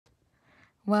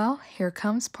Well, here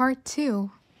comes part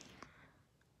 2.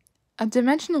 A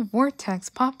dimensional vortex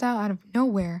popped out of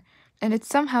nowhere, and it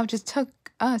somehow just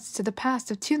took us to the past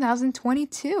of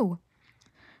 2022.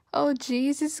 Oh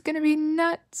geez, it's gonna be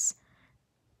nuts.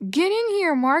 Get in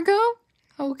here, Margot.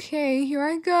 Okay, here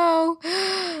I go.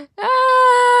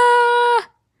 Ah!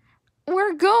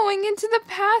 We're going into the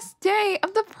past day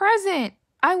of the present.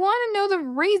 I want to know the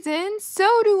reason,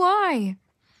 so do I.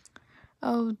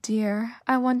 Oh dear,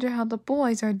 I wonder how the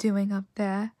boys are doing up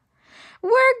there.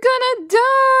 We're gonna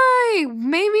die!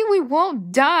 Maybe we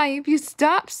won't die if you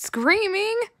stop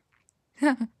screaming.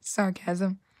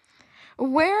 Sarcasm.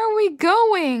 Where are we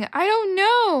going? I don't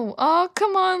know. Oh,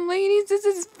 come on, ladies, this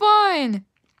is fun.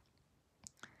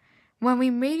 When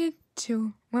we made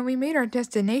our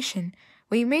destination,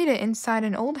 we made it inside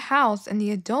an old house and the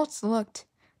adults looked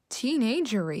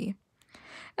teenagery.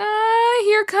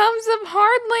 Here comes the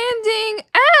hard landing.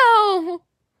 Ow!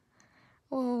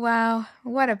 Oh, wow,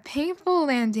 what a painful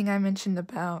landing I mentioned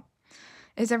about.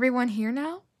 Is everyone here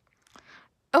now?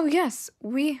 Oh, yes,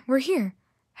 we're here.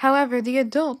 However, the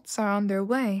adults are on their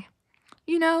way.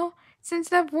 You know, since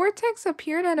that vortex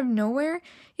appeared out of nowhere,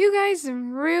 you guys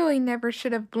really never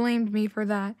should have blamed me for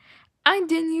that. I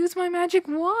didn't use my magic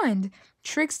wand.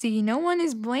 Trixie, no one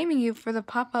is blaming you for the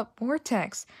pop-up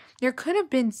vortex. There could have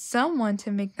been someone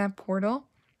to make that portal.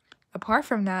 Apart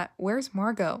from that, where's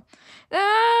Margot?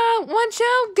 Watch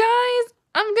out, guys!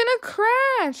 I'm gonna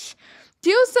crash!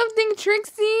 Do something,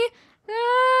 Trixie!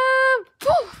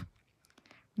 Poof!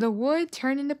 The wood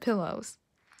turned into pillows.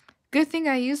 Good thing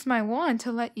I used my wand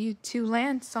to let you two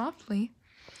land softly.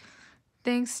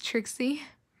 Thanks, Trixie.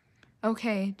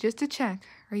 Okay, just to check,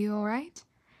 are you alright?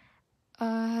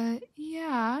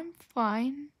 Yeah, I'm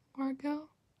fine, Margot.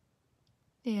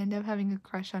 They end up having a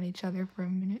crush on each other for a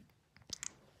minute.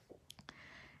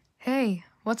 Hey,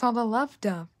 what's all the love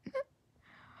dub?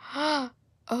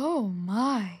 Oh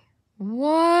my.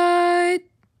 What?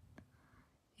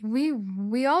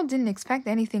 We all didn't expect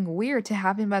anything weird to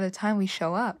happen by the time we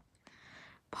show up.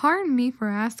 Pardon me for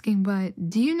asking, but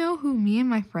do you know who me and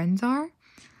my friends are?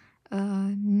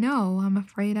 No, I'm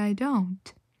afraid I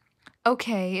don't.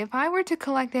 Okay, if I were to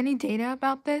collect any data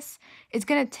about this, it's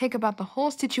gonna take about the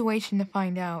whole situation to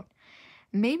find out.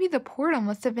 Maybe the portal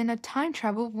must have been a time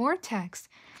travel vortex.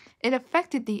 It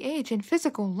affected the age and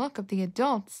physical look of the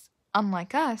adults.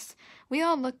 Unlike us, we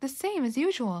all look the same as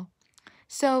usual.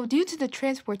 So, due to the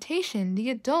transportation, the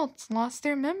adults lost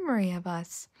their memory of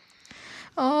us.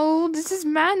 Oh, this is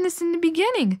madness in the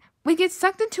beginning. We get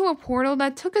sucked into a portal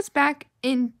that took us back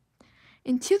in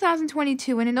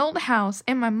 2022 in an old house,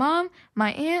 and my mom,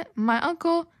 my aunt, my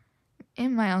uncle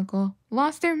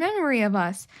lost their memory of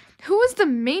us. Who is the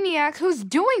maniac who's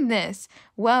doing this?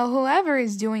 Well, whoever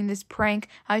is doing this prank,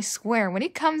 I swear, when he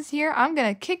comes here, I'm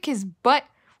gonna kick his butt.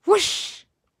 Whoosh!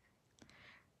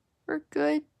 For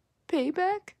good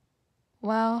payback?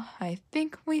 Well, I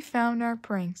think we found our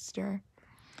prankster.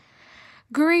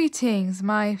 Greetings,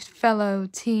 my fellow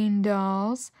teen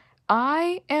dolls.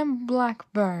 I am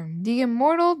Blackburn, the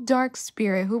immortal dark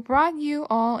spirit who brought you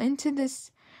all into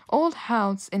this old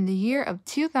house in the year of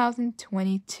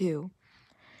 2022.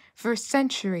 For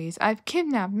centuries, I've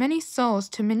kidnapped many souls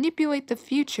to manipulate their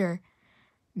future,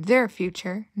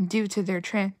 due to their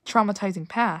traumatizing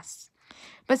past.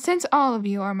 But since all of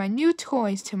you are my new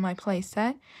toys to my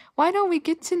playset, why don't we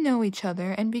get to know each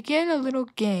other and begin a little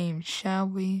game, shall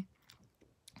we?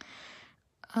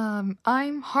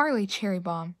 I'm Harley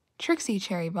Cherrybomb, Trixie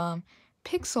Cherrybomb,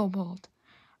 Pixel Bolt,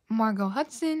 Margot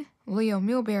Hudson, Leo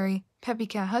Milberry, Peppy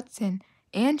Cat Hudson,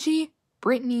 Angie,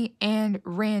 Brittany, and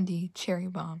Randy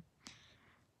Cherrybomb.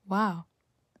 Wow.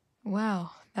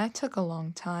 Well, that took a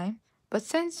long time. But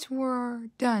since we're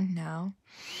done now,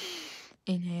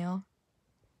 inhale.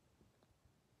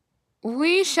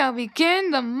 We shall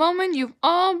begin the moment you've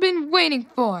all been waiting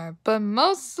for, but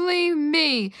mostly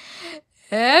me.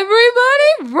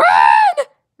 Everybody run!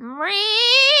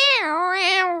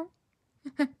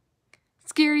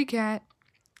 Scary cat.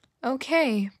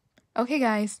 Okay,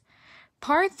 guys.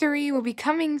 Part 3 will be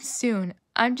coming soon.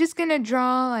 I'm just gonna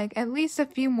draw at least a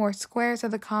few more squares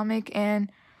of the comic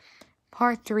and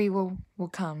part 3 will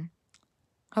come.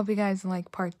 Hope you guys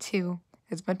like part 2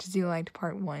 as much as you liked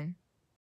part 1.